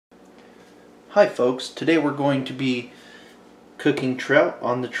Hi folks, today we're going to be cooking trout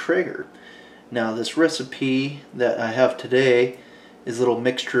on the Traeger. Now this recipe that I have today is a little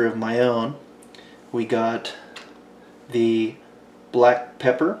mixture of my own. We got the black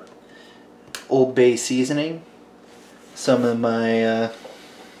pepper, Old Bay Seasoning, some of my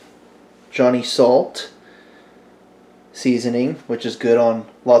Johnny Salt seasoning, which is good on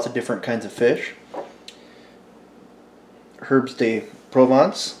lots of different kinds of fish, herbs de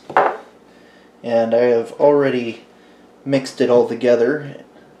Provence, and I have already mixed it all together,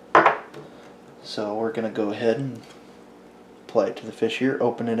 so we're going to go ahead and apply it to the fish here.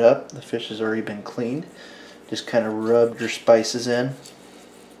 Open it up. The fish has already been cleaned. Just kind of rub your spices in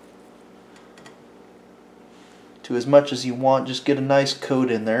to as much as you want. Just get a nice coat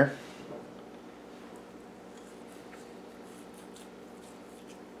in there.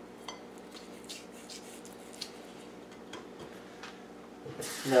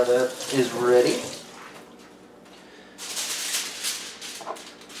 Now that is ready.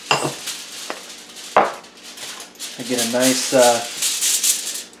 I get a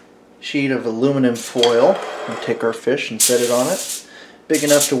nice sheet of aluminum foil and take our fish and set it on it. Big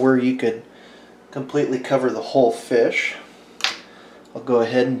enough to where you could completely cover the whole fish. I'll go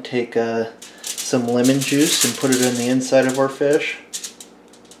ahead and take some lemon juice and put it in the inside of our fish.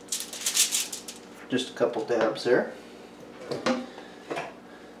 Just a couple dabs there.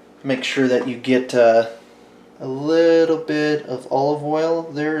 Make sure that you get a little bit of olive oil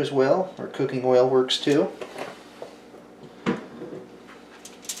there as well, or cooking oil works too.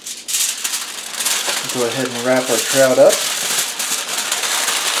 Go ahead and wrap our trout up.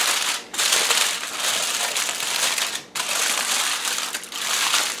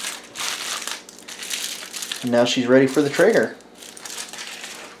 And now she's ready for the Traeger.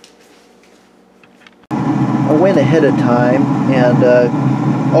 I went ahead of time and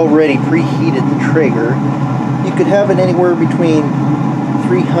already preheated the Traeger. You could have it anywhere between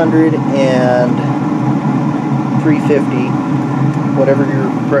 300 and 350, whatever your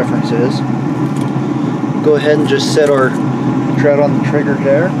preference is. Go ahead and just set our trout on the Traeger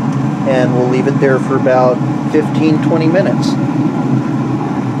there, and we'll leave it there for about 15-20 minutes.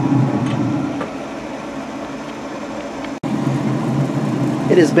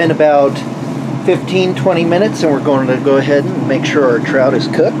 It has been about 15-20 minutes, and we're going to go ahead and make sure our trout is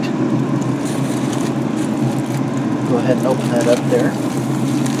cooked. Go ahead and open that up there.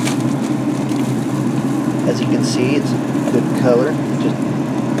 As you can see, it's a good color. It just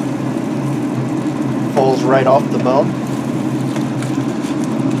falls right off the bone.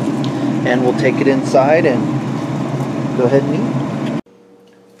 And we'll take it inside and go ahead and eat.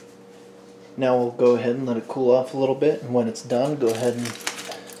 Now we'll go ahead and let it cool off a little bit, and when it's done, go ahead and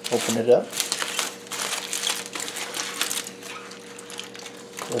open it up.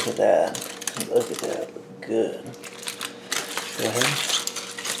 Look at that. Look at that. Look good. Go ahead.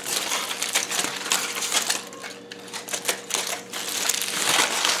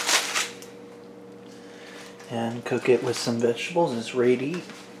 And cook it with some vegetables. It's ready to eat.